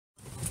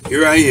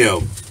Here I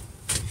am.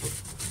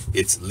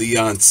 It's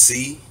Leon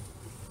C,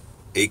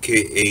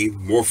 aka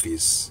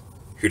Morpheus,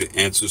 here to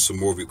answer some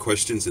more of your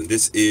questions. And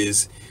this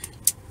is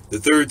the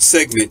third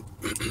segment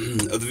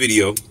of the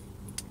video,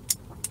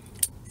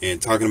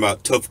 and talking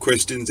about tough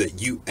questions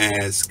that you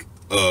ask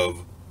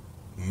of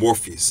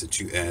Morpheus, that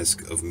you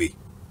ask of me.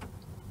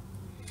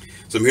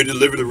 So I'm here to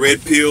deliver the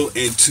red pill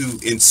and to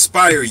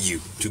inspire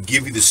you, to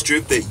give you the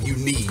strength that you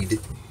need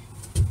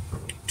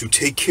to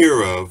take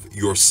care of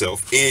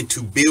yourself and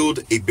to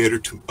build a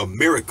better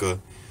America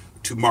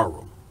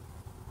tomorrow.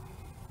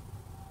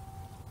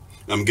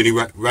 I'm getting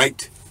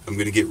right. I'm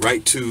going to get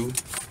right to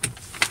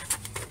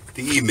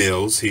the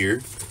emails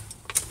here,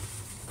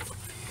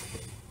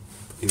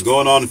 and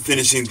going on and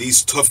finishing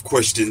these tough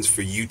questions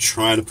for you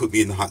trying to put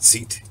me in the hot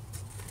seat.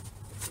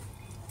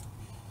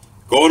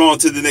 Going on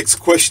to the next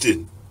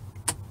question.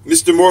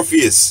 Mr.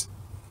 Morpheus,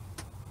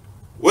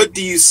 what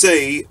do you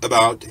say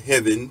about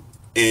heaven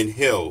and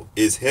hell?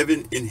 Is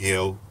heaven and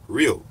hell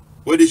real?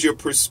 What is your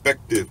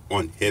perspective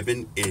on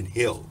heaven and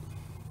hell?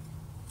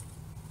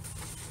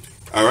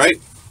 All right.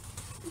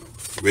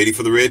 Ready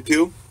for the red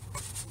pill?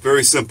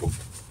 Very simple.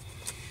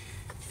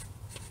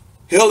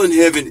 Hell and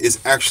heaven is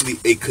actually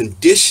a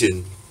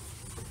condition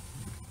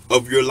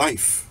of your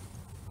life.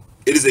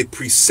 It is a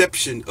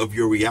perception of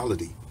your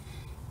reality.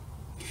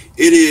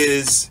 It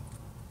is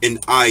an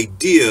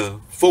idea,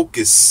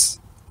 focus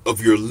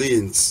of your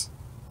lens,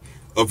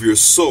 of your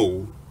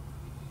soul,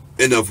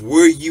 and of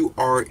where you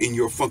are in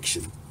your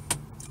function.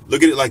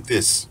 Look at it like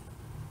this.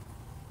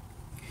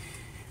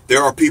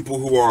 There are people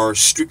who are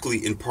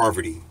strictly in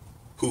poverty,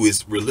 who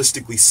is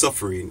realistically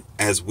suffering,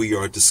 as we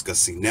are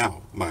discussing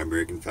now, my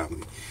American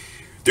family.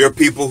 There are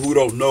people who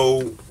don't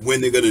know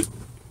when they're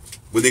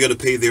gonna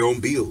pay their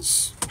own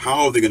bills,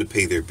 how they're gonna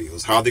pay their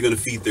bills, how they're gonna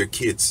feed their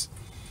kids.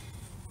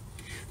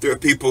 There are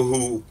people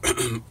who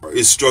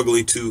is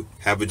struggling to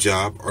have a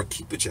job or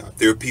keep a job.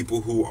 There are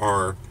people who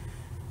are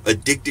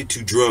addicted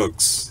to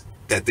drugs,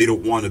 that they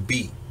don't want to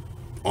be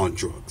on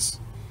drugs.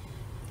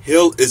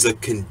 Hell is a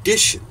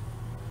condition.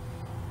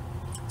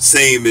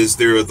 Same as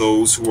there are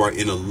those who are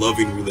in a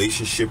loving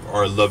relationship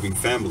or a loving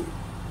family,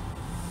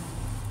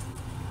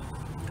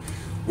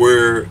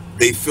 where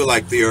they feel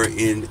like they are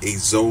in a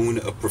zone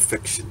of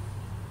perfection.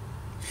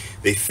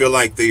 They feel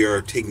like they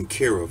are taken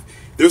care of.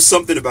 There's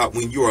something about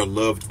when you are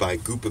loved by a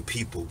group of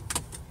people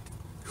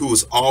who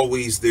is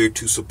always there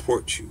to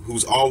support you,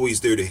 who's always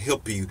there to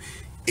help you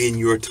in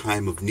your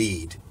time of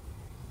need.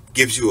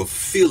 Gives you a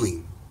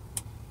feeling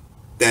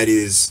that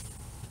is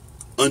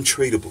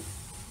untradeable.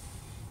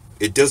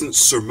 It doesn't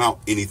surmount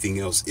anything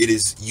else. It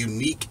is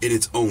unique in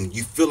its own.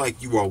 You feel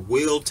like you are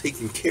well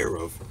taken care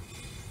of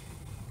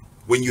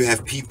when you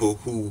have people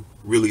who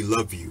really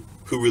love you,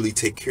 who really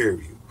take care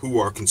of you, who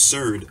are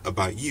concerned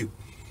about you,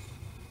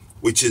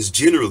 which is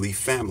generally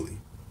family.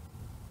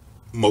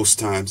 Most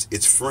times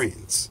it's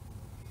friends.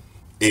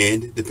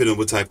 And depending on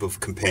what type of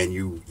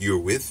companion you're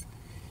with,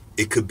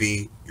 it could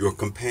be your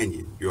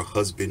companion, your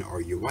husband, or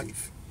your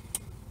wife.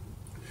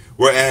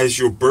 Whereas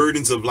your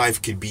burdens of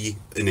life could be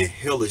in a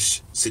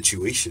hellish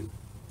situation.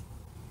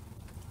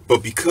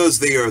 But because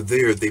they are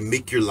there, they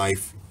make your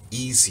life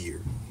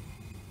easier.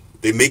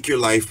 They make your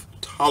life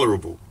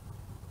tolerable.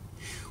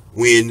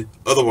 When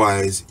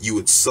otherwise you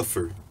would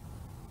suffer,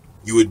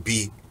 you would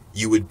be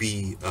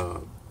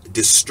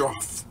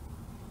distraught.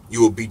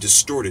 You will be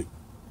distorted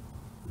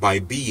by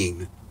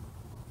being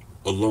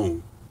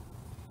alone.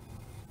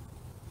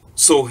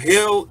 So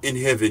hell and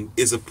heaven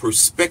is a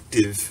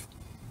perspective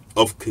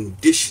of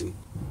condition.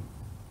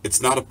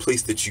 It's not a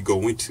place that you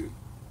go into.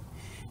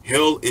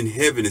 Hell and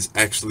heaven is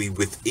actually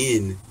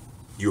within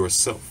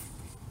yourself.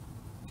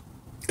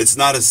 It's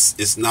not a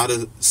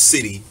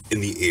city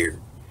in the air.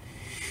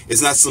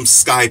 It's not some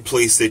sky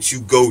place that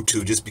you go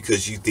to just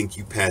because you think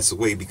you pass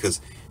away. Because,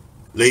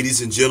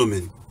 ladies and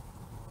gentlemen,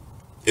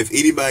 if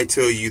anybody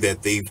tell you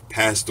that they've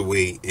passed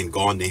away and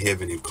gone to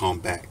heaven and come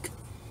back,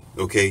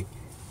 okay,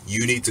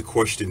 you need to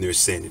question their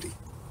sanity.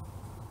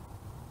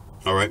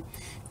 All right.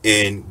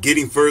 And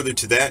getting further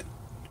to that,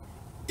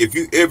 if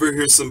you ever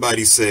hear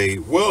somebody say,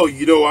 well,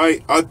 you know,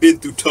 I've been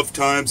through tough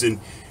times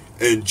and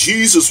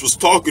Jesus was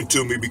talking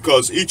to me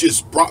because he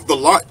just brought the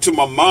light to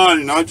my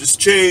mind and I just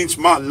changed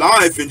my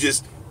life and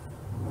just,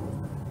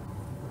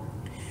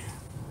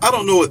 I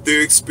don't know what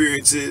their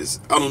experience is.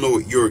 I don't know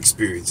what your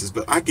experience is,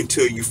 but I can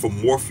tell you from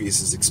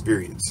Morpheus's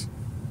experience,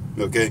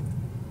 okay,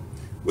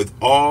 with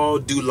all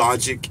due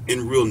logic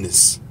and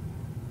realness.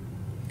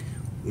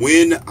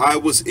 When I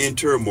was in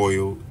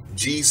turmoil,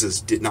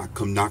 Jesus did not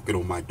come knocking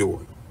on my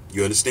door.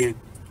 You understand?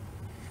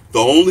 The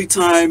only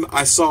time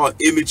I saw an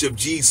image of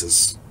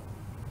Jesus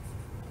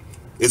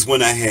is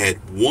when I had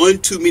one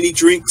too many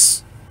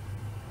drinks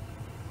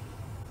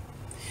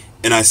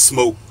and I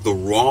smoked the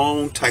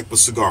wrong type of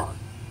cigar.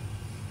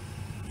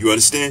 You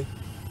understand?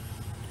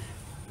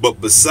 But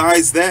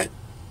besides that,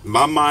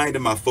 my mind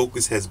and my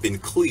focus has been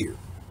clear.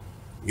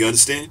 You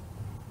understand?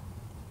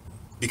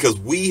 Because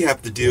we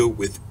have to deal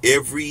with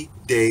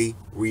everyday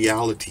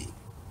reality.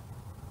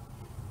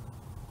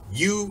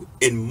 You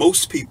and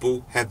most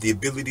people have the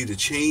ability to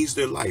change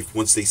their life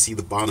once they see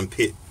the bottom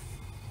pit.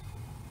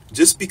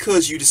 Just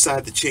because you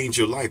decide to change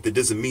your life, that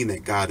doesn't mean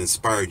that God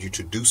inspired you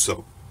to do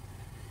so.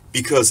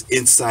 Because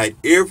inside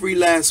every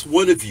last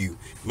one of you,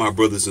 my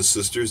brothers and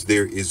sisters,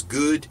 there is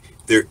good,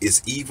 there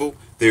is evil,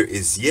 there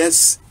is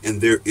yes,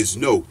 and there is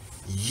no.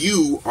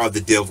 You are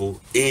the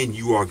devil and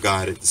you are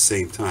God at the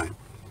same time.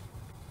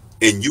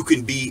 And you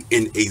can be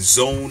in a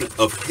zone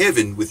of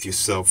heaven with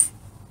yourself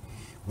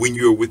when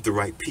you're with the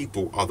right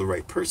people or the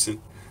right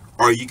person,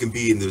 or you can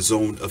be in the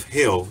zone of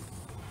hell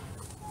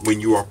when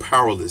you are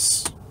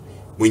powerless,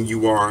 when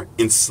you are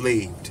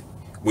enslaved,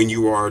 when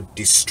you are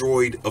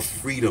destroyed of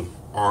freedom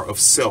or of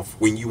self,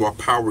 when you are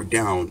powered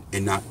down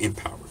and not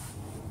empowered.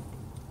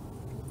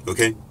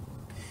 Okay?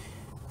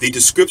 The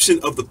description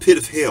of the pit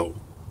of hell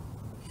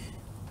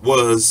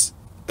was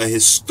a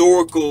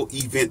historical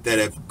event that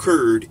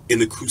occurred in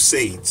the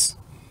Crusades.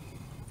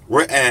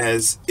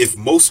 Whereas if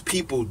most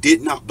people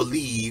did not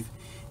believe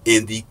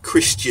in the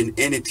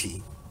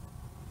Christianity,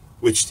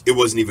 which it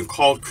wasn't even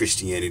called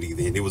Christianity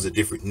then, it was a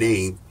different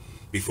name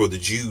before the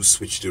Jews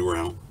switched it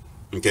around.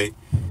 Okay?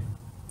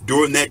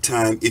 During that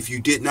time, if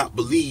you did not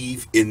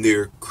believe in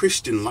their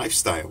Christian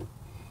lifestyle,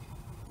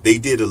 they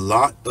did a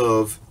lot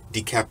of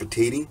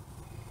decapitating.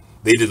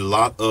 They did a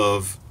lot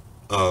of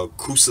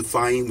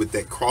crucifying with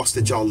that cross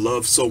that y'all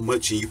love so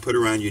much and you put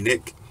around your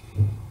neck.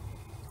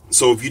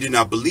 So if you did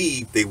not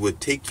believe, they would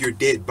take your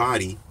dead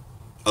body,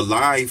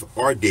 alive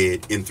or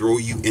dead, and throw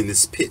you in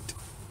this pit.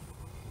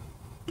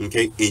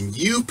 Okay? And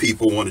you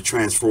people want to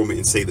transform it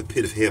and say the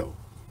pit of hell.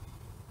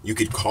 You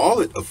could call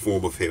it a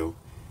form of hell,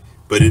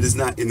 but it is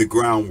not in the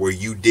ground where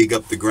you dig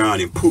up the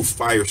ground and poof,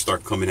 fire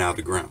start coming out of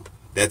the ground.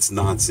 That's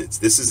nonsense.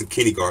 This isn't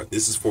kindergarten.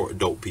 This is for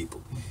adult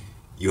people.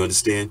 You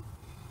understand?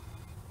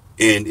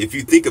 And if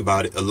you think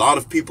about it, a lot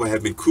of people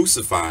have been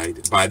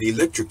crucified by the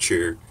electric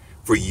chair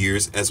for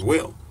years as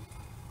well.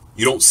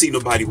 You don't see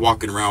nobody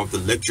walking around with the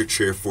electric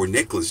chair for a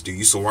necklace, do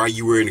you? So why are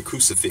you wearing a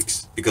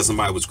crucifix? Because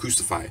somebody was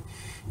crucified.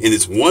 And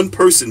it's one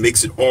person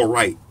makes it all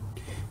right.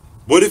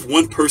 What if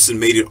one person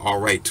made it all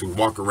right to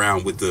walk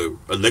around with the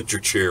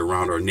electric chair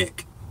around our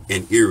neck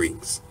and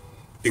earrings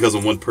because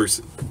of one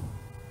person?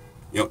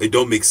 You know, it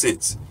don't make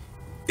sense.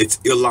 It's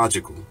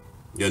illogical.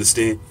 You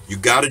understand? You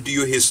got to do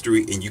your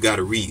history and you got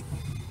to read.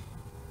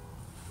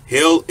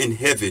 Hell and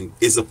heaven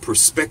is a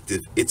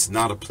perspective. It's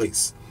not a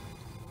place.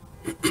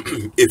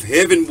 If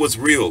heaven was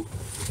real,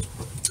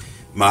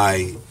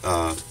 my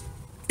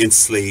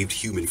enslaved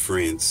human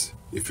friends,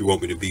 if you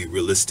want me to be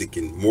realistic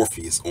and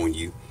Morpheus on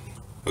you,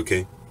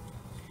 okay?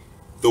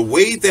 The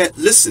way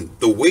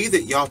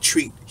that y'all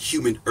treat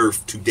human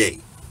earth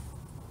today,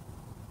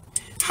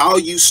 how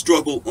you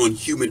struggle on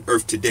human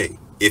earth today,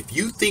 if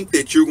you think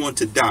that you're going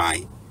to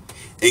die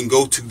and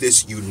go to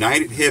this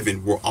united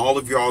heaven where all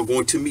of y'all are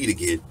going to meet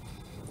again,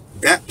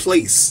 that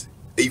place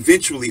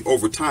eventually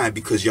over time,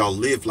 because y'all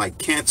live like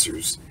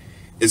cancers,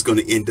 is going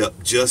to end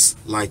up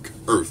just like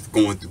earth,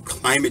 going through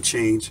climate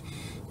change,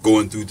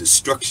 going through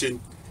destruction,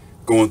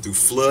 going through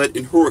flood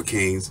and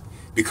hurricanes,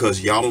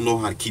 because y'all don't know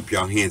how to keep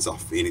y'all hands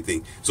off of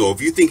anything. So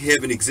if you think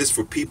heaven exists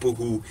for people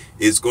who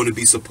is going to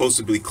be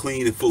supposedly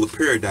clean and full of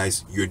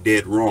paradise, you're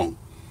dead wrong.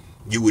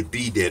 You would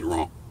be dead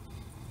wrong.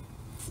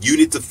 You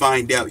need to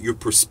find out your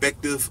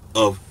perspective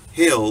of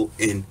hell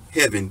and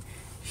heaven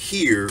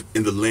here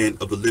in the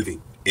land of the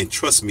living. And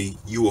trust me,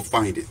 you will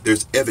find it.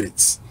 There's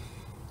evidence.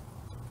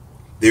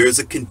 There is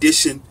a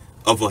condition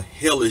of a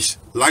hellish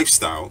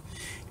lifestyle,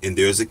 and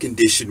there's a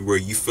condition where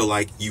you feel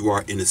like you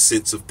are in a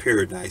sense of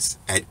paradise,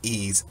 at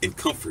ease and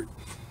comfort.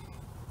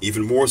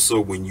 Even more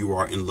so when you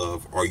are in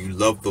love, or you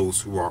love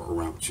those who are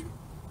around you.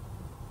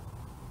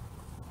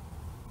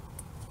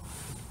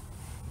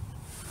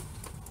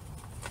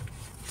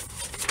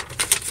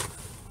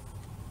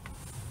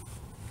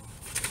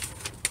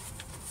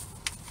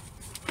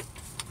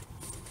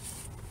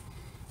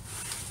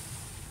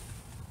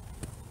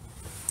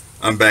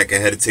 I'm back. I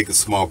had to take a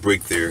small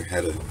break there.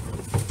 Had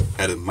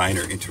a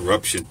minor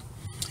interruption.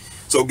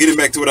 So getting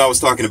back to what I was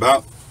talking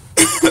about,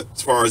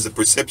 as far as the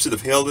perception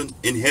of hell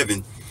in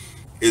heaven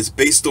is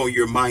based on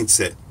your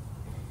mindset.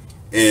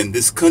 And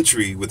this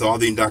country, with all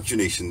the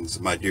indoctrinations,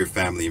 my dear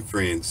family and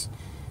friends,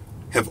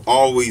 have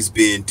always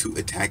been to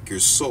attack your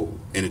soul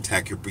and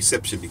attack your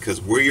perception, because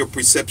where your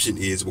perception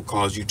is will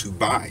cause you to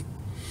buy.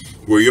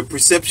 Where your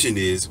perception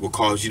is will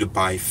cause you to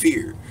buy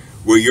fear.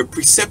 Where your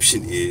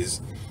perception is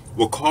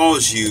will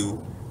cause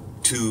you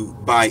to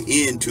buy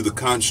into the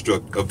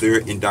construct of their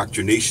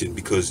indoctrination,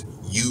 because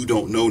you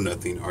don't know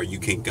nothing or you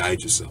can't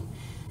guide yourself.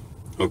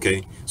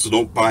 Okay, so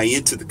don't buy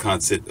into the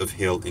concept of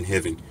hell and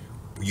heaven.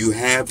 You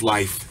have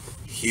life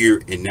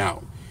here and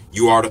now.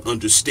 You are to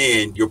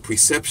understand your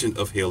perception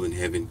of hell and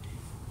heaven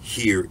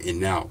here and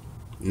now,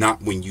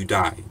 not when you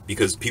die,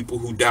 because people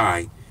who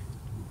die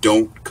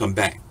don't come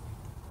back.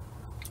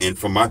 And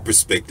from my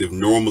perspective,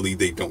 normally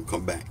they don't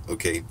come back.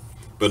 Okay,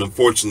 but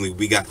unfortunately,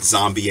 we got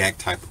zombie-act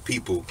type of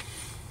people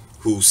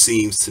who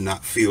seems to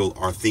not feel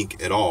or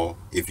think at all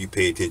if you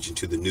pay attention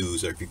to the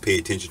news or if you pay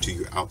attention to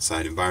your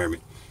outside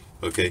environment.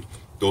 Okay,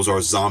 Those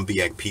are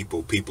zombie-act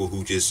people, people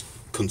who just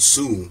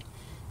consume,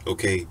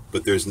 okay,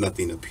 but there's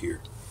nothing up here.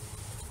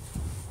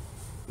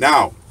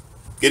 Now,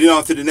 getting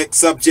on to the next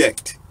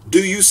subject. Do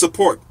you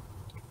support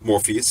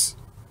Morpheus?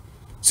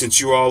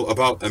 Since you're all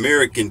about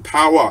American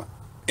power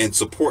and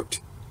support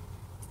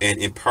and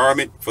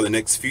empowerment for the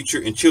next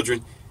future and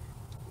children,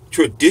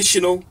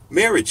 traditional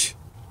marriage.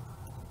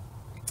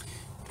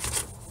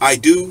 I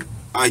do,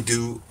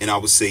 and I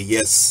would say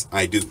yes,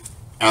 I do.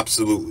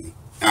 Absolutely,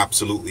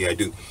 absolutely, I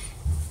do.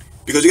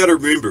 Because you got to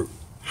remember,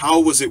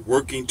 how was it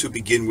working to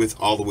begin with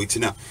all the way to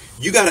now?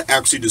 You got to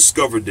actually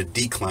discover the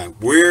decline.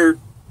 Where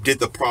did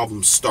the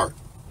problem start?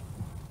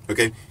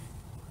 Okay,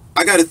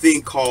 I got a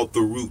thing called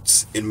the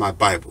roots in my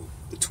Bible,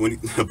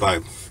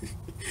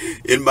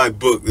 in my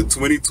book, the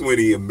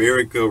 2020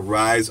 America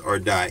Rise or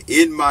Die.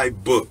 In my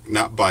book,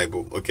 not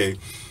Bible, okay,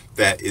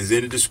 that is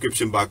in the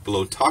description box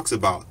below, talks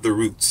about the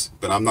roots.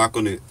 But I'm not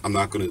gonna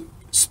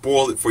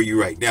spoil it for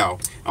you right now.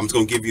 I'm just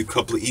gonna give you a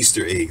couple of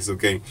Easter eggs,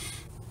 okay?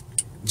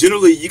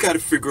 Generally, you got to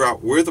figure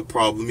out where the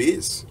problem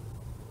is.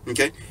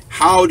 Okay,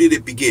 how did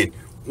it begin?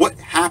 What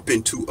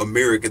happened to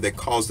America that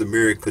caused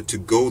America to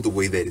go the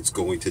way that it's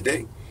going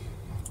today?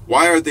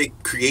 Why are they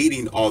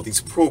creating all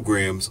these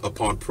programs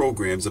upon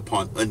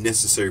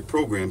unnecessary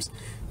programs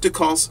to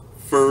cause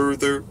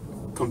further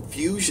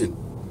confusion?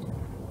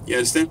 You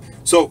understand?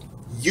 So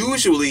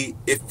usually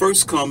it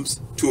first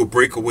comes to a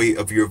breakaway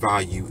of your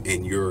value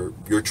and your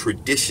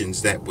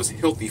traditions that was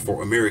healthy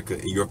for America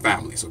and your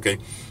families. Okay,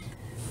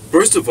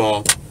 first of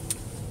all,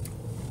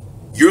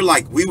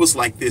 we was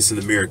like this in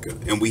America,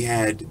 and we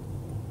had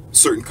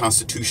certain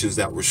constitutions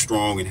that were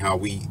strong in how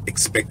we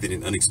expected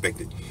and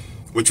unexpected,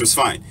 which was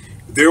fine.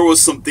 There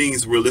was some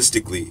things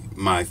realistically,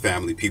 my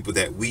family people,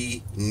 that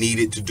we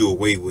needed to do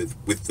away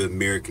with the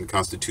American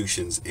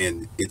constitutions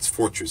and its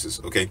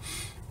fortresses, okay?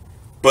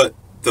 But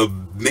the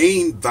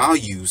main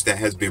values that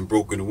has been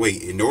broken away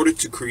in order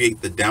to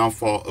create the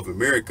downfall of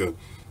America,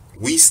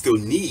 we still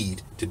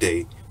need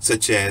today,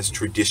 such as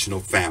traditional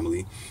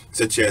family,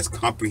 such as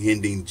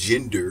comprehending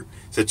gender,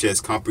 such as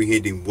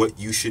comprehending what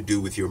you should do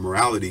with your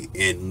morality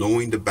and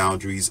knowing the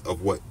boundaries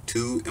of what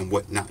to and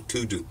what not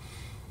to do.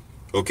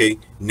 Okay,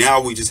 now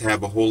we just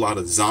have a whole lot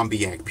of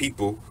zombie-act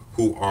people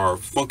who are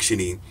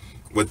functioning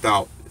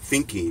without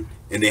thinking,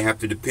 and they have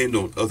to depend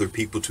on other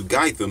people to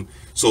guide them.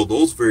 So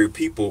those very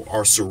people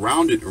are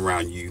surrounded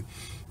around you,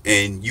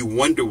 and you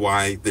wonder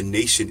why the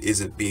nation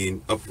isn't being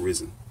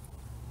uprisen.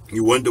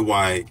 You wonder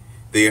why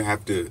they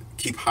have to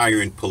keep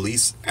hiring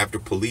police after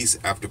police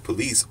after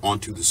police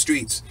onto the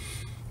streets,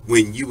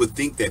 when you would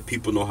think that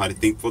people know how to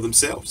think for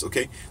themselves.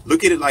 Okay,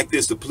 look at it like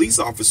this: the police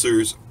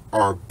officers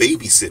are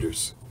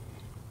babysitters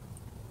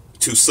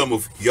to some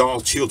of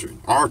y'all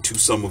children, or to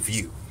some of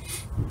you.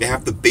 They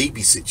have to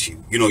babysit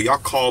you. You know, y'all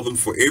call them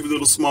for every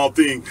little small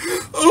thing.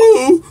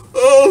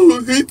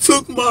 Oh, he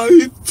took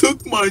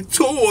my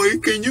toy.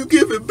 Can you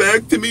give it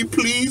back to me,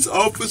 please,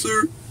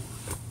 officer?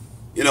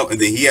 You know, and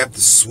then he have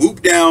to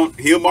swoop down,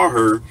 him or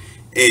her,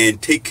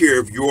 and take care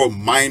of your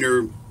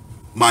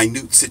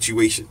minute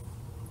situation.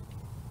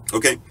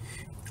 Okay?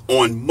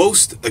 On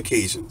most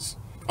occasions,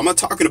 I'm not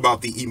talking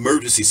about the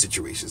emergency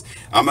situations.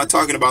 I'm not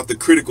talking about the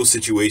critical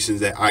situations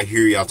that I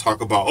hear y'all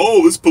talk about.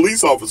 Oh, this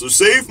police officer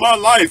saved my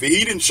life and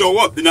he didn't show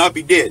up, then I'd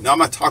be dead. No, I'm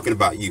not talking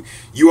about you.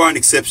 You are an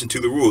exception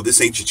to the rule.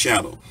 This ain't your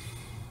channel.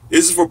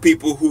 This is for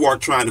people who are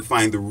trying to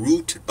find the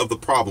root of the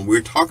problem.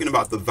 We're talking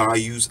about the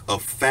values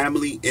of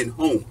family and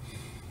home.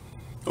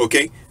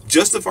 Okay?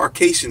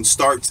 Justification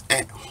starts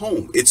at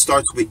home. It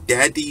starts with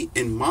daddy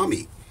and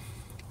mommy.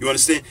 You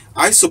understand?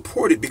 I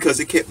support it because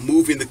it kept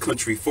moving the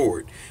country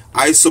forward.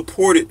 I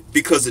support it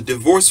because the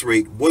divorce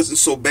rate wasn't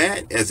so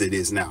bad as it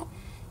is now.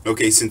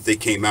 Okay, since they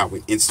came out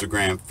with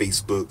Instagram,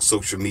 Facebook,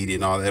 social media,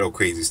 and all that old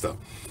crazy stuff.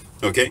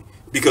 Okay?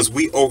 Because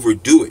we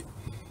overdo it.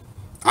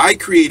 I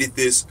created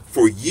this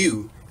for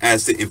you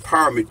as the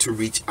empowerment to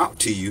reach out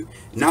to you,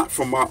 not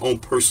for my own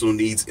personal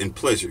needs and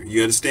pleasure.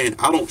 You understand?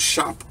 I don't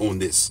shop on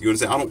this. You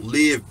understand? I don't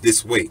live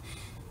this way.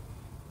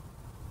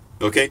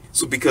 Okay,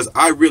 so because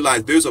I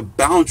realize there's a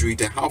boundary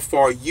to how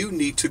far you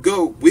need to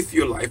go with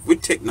your life,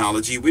 with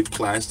technology, with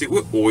plastic,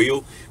 with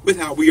oil, with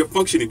how we are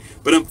functioning.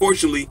 But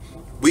unfortunately,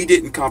 we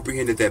didn't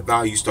comprehend that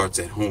value starts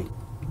at home.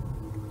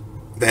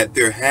 That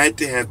there had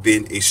to have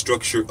been a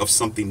structure of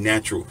something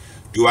natural.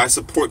 Do I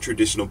support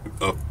traditional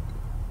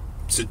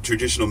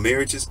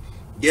marriages?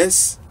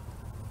 Yes,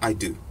 I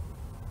do.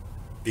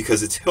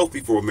 Because it's healthy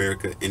for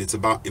America, and it's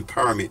about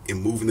empowerment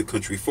and moving the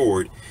country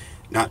forward,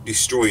 not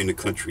destroying the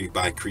country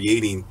by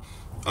creating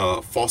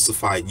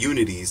falsified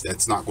unities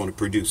that's not going to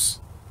produce.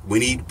 We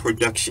need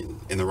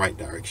production in the right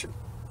direction.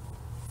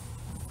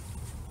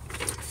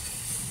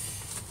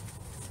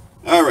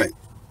 All right.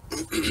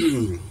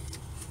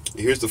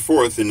 Here's the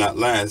fourth and not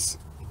last.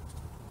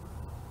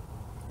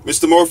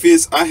 Mr.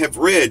 Morpheus, I have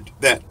read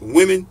that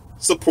women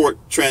support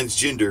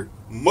transgender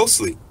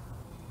mostly.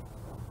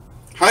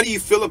 How do you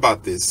feel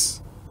about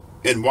this?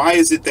 And why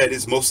is it that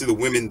it's mostly the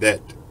women that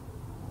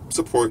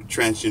support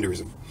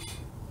transgenderism?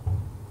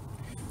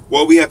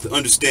 Well, we have to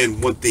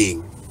understand one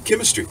thing: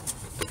 chemistry.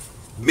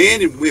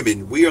 Men and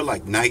women, we are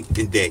like night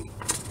and day.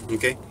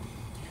 Okay?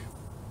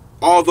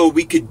 Although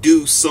we could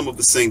do some of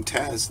the same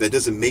tasks, that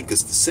doesn't make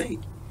us the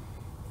same.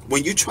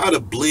 When you try to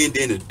blend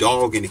in a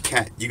dog and a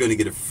cat, you're going to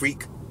get a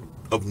freak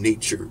of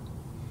nature.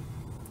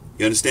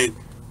 You understand?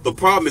 The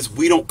problem is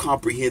we don't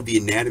comprehend the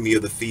anatomy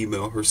of the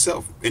female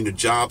herself and the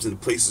jobs and the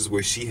places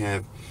where she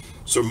have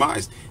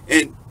surmised.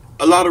 And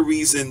a lot of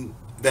reason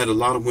that a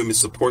lot of women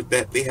support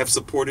that, they have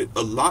supported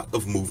a lot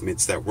of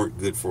movements that weren't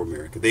good for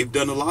America. They've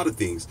done a lot of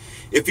things.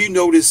 If you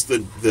notice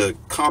the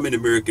common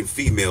American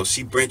female,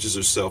 she branches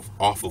herself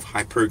off of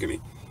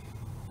hypergamy.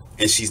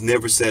 And she's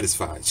never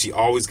satisfied. She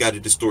always got to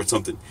distort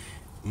something.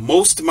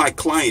 Most of my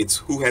clients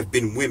who have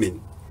been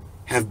women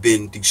have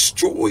been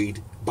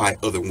destroyed by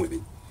other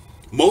women.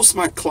 Most of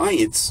my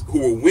clients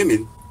who are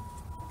women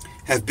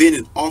have been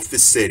in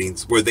office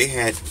settings where they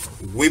had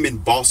women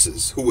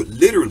bosses who would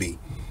literally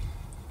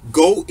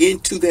go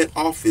into that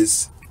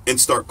office and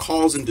start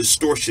causing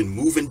distortion,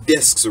 moving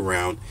desks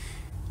around,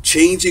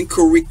 changing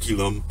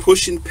curriculum,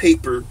 pushing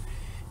paper,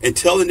 and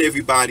telling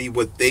everybody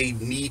what they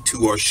need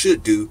to or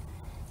should do.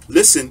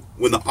 Listen,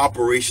 when the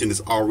operation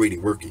is already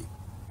working.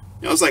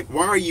 And I was like,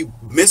 why are you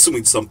messing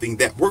with something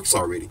that works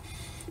already?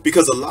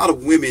 Because a lot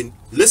of women,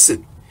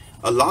 listen,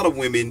 a lot of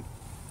women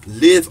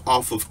live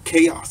off of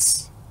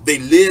chaos. They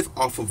live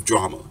off of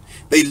drama.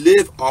 They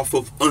live off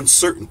of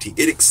uncertainty.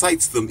 It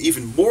excites them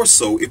even more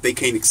so if they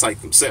can't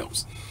excite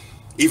themselves.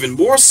 Even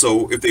more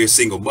so if they're a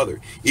single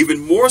mother. Even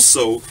more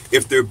so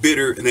if they're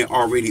bitter and they're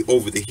already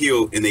over the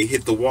hill and they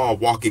hit the wall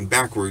walking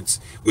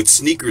backwards with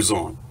sneakers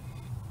on.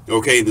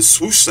 Okay, and the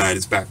swoosh sign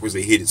is backwards.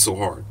 They hit it so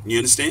hard. You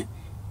understand?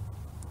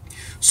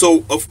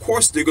 So, of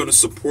course, they're going to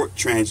support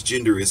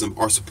transgenderism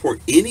or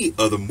support any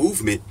other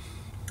movement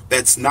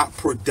that's not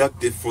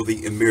productive for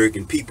the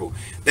American people.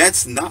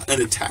 That's not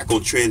an attack on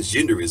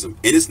transgenderism, and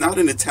it's not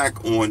an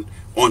attack on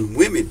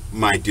women,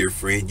 my dear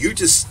friend. You're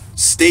just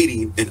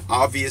stating an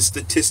obvious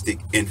statistic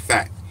and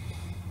fact.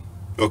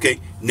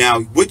 Okay, now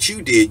what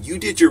you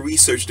did your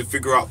research to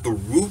figure out the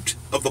root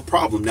of the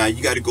problem. Now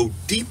you got to go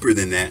deeper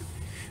than that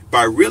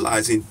by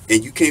realizing,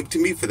 and you came to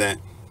me for that,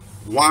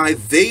 why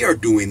they are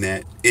doing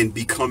that and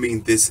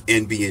becoming this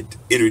ambient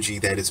energy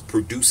that is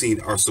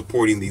producing or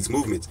supporting these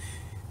movements.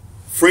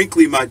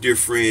 Frankly, my dear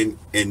friend,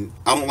 and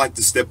I don't like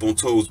to step on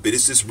toes, but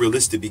it's just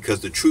realistic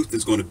because the truth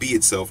is going to be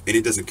itself and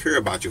it doesn't care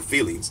about your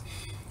feelings.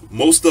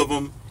 Most of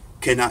them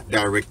cannot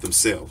direct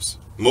themselves.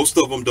 Most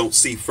of them don't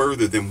see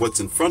further than what's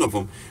in front of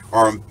them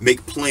or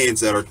make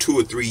plans that are 2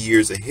 or 3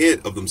 years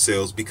ahead of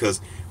themselves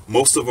because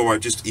most of them are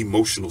just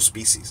emotional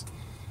species.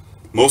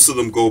 Most of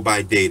them go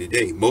by day to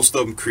day. Most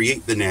of them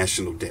create the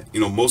national debt. You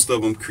know, most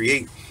of them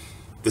create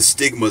the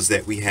stigmas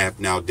that we have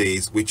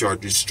nowadays, which are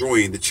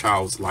destroying the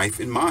child's life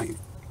and mind.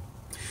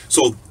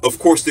 So, of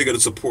course, they're going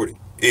to support it.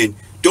 And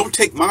don't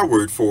take my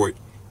word for it.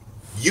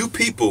 You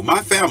people,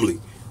 my family,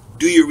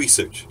 do your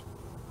research.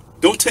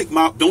 Don't take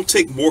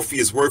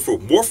Morpheus' word for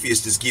it.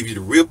 Morpheus just gives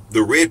you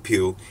the red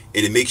pill,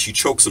 and it makes you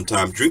choke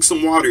sometimes. Drink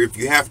some water if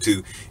you have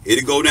to.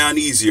 It'll go down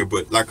easier,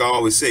 but like I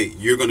always say,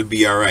 you're going to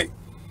be all right.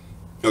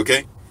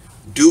 Okay?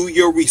 Do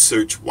your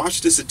research.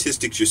 Watch the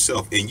statistics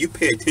yourself, and you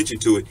pay attention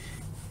to it.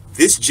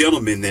 This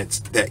gentleman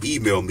that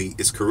emailed me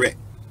is correct.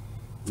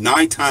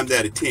 9 times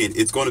out of 10,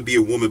 it's going to be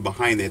a woman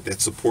behind that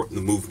that's supporting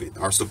the movement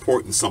or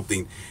supporting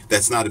something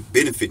that's not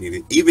benefiting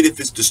it, even if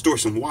it's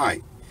distortion.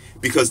 Why?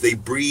 Because they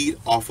breed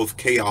off of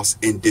chaos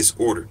and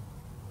disorder.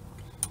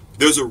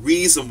 There's a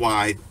reason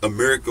why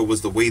America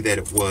was the way that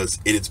it was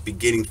in its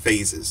beginning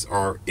phases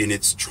or in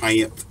its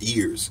triumph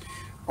years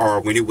or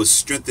when it was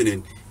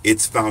strengthening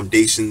its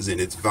foundations and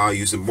its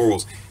values and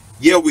morals.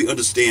 Yeah, we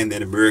understand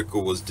that America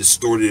was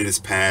distorted in its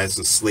past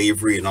and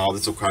slavery and all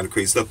this kind of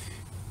crazy stuff.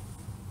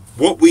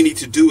 What we need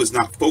to do is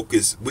not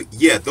focus.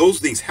 Yeah, those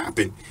things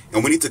happen,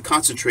 and we need to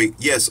concentrate,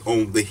 yes,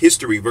 on the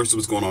history versus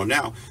what's going on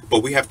now,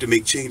 but we have to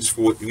make changes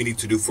for what we need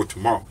to do for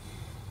tomorrow.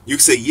 You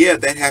can say, yeah,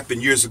 that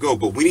happened years ago,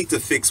 but we need to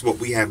fix what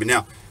we have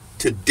now.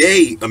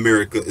 Today,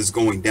 America is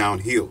going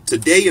downhill.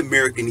 Today,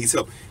 America needs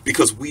help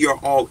because we are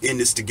all in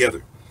this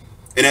together.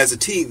 And as a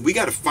team, we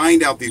got to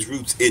find out these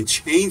roots and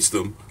change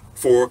them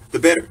for the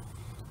better.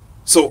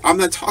 So I'm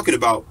not talking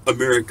about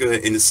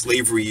America in the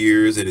slavery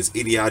years and its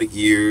idiotic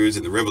years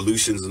and the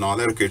revolutions and all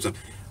that okay stuff.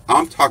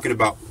 I'm talking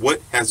about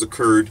what has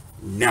occurred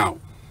now.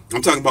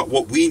 I'm talking about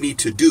what we need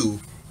to do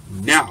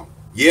now.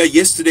 Yeah,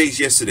 yesterday's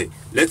yesterday.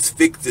 Let's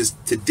fix this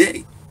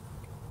today.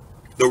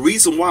 The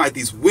reason why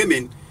these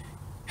women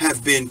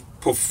have been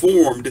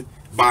performed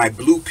by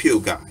blue pill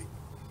guy,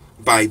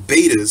 by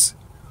betas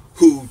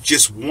who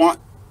just want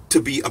to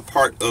be a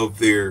part of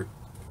their,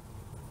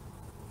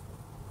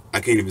 I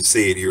can't even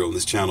say it here on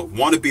this channel,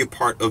 want to be a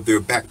part of their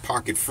back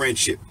pocket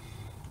friendship,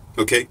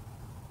 okay?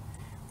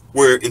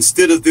 Where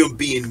instead of them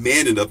being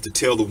man enough to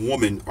tell the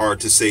woman or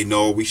to say,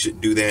 no, we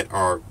shouldn't do that,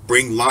 or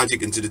bring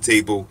logic into the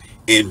table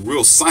and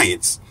real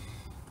science,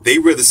 They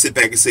rather sit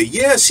back and say,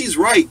 yeah, she's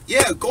right.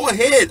 Yeah, go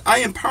ahead. I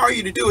empower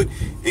you to do it.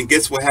 And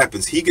guess what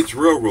happens? He gets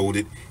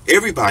railroaded.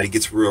 Everybody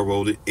gets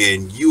railroaded.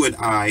 And you and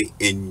I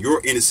and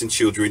your innocent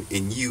children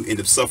and you end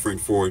up suffering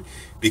for it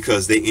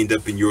because they end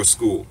up in your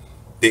school.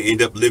 They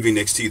end up living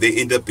next to you. They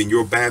end up in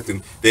your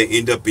bathroom. They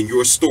end up in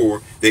your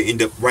store. They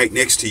end up right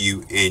next to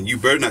you. And you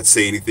better not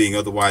say anything.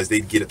 Otherwise,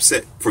 they'd get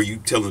upset for you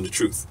telling the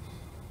truth.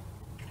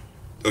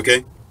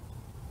 Okay?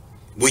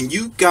 When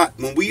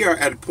we are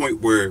at a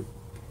point where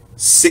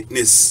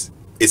sickness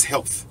is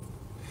health,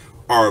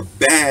 or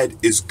bad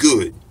is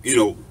good,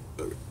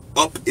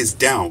 up is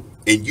down,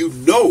 and you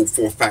know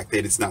for a fact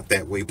that it's not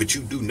that way, but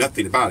you do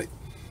nothing about it.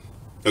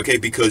 Okay?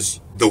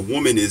 Because the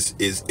woman is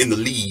in the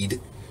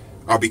lead,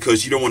 or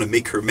because you don't want to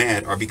make her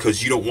mad, or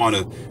because you don't want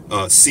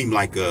to seem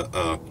like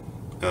a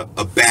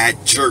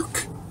bad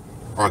jerk,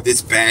 or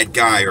this bad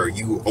guy, or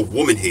you a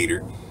woman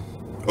hater.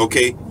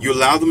 Okay, you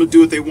allow them to do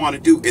what they want to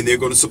do, and they're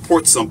going to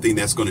support something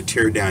that's going to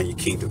tear down your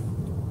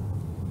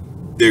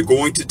kingdom. They're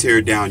going to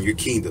tear down your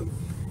kingdom.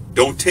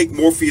 Don't take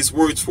Morpheus'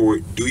 words for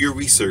it. Do your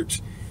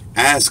research.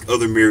 Ask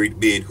other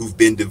married men who've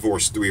been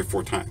divorced 3 or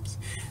 4 times.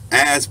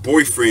 Ask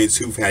boyfriends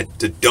who've had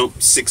to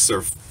dump 6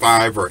 or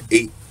 5 or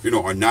 8,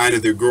 or 9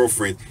 of their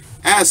girlfriends.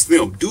 Ask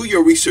them. Do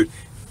your research.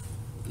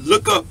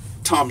 Look up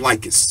Tom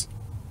Likas.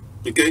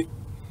 Okay?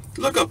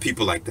 Look up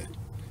people like that.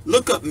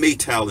 Look up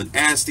Maytal and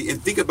Asti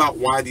and think about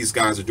why these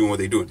guys are doing what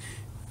they're doing.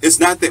 It's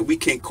not that we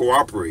can't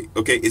cooperate,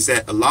 okay? It's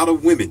that a lot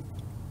of women,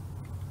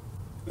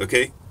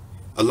 okay?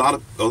 A lot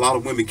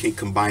of women can't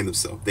combine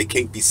themselves. They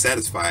can't be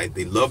satisfied.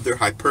 They love their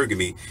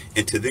hypergamy,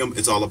 and to them,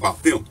 it's all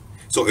about them.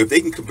 So if they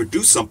can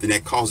produce something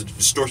that causes a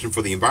distortion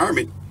for the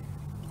environment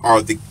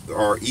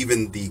or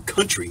even the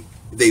country,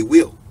 they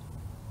will.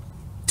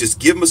 Just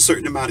give them a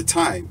certain amount of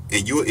time,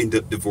 and you'll end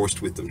up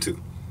divorced with them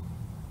too.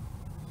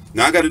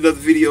 Now I got another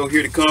video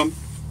here to come.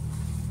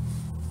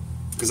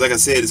 Because like I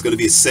said, it's going to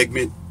be a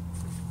segment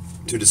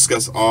to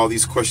discuss all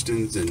these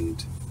questions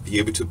and be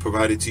able to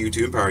provide it to you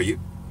to empower you.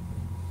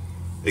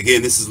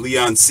 Again, this is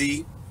Leon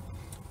C.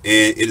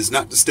 And it is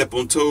not to step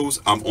on toes.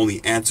 I'm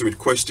only answering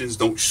questions.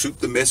 Don't shoot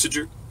the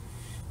messenger,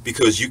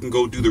 because you can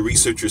go do the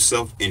research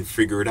yourself and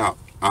figure it out.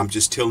 I'm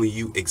just telling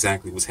you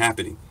exactly what's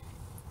happening.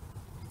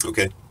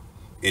 Okay?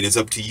 And it's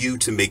up to you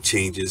to make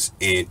changes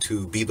and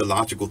to be the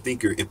logical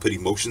thinker and put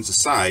emotions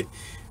aside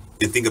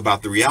and think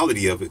about the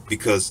reality of it,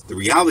 because the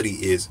reality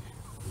is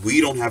we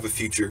don't have a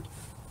future,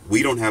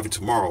 we don't have a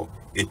tomorrow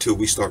until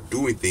we start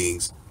doing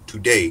things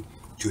today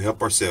to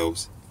help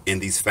ourselves in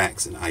these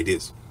facts and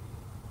ideas.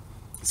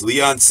 It's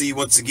Leon C.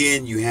 Once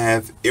again, you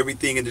have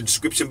everything in the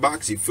description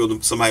box. You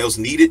feel somebody else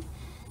need it,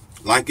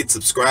 like it,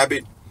 subscribe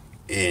it,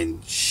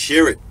 and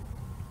share it,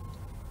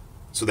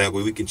 so that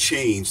way we can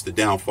change the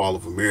downfall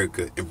of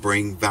America and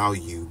bring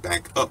value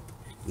back up,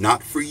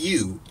 not for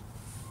you,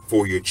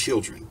 for your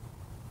children.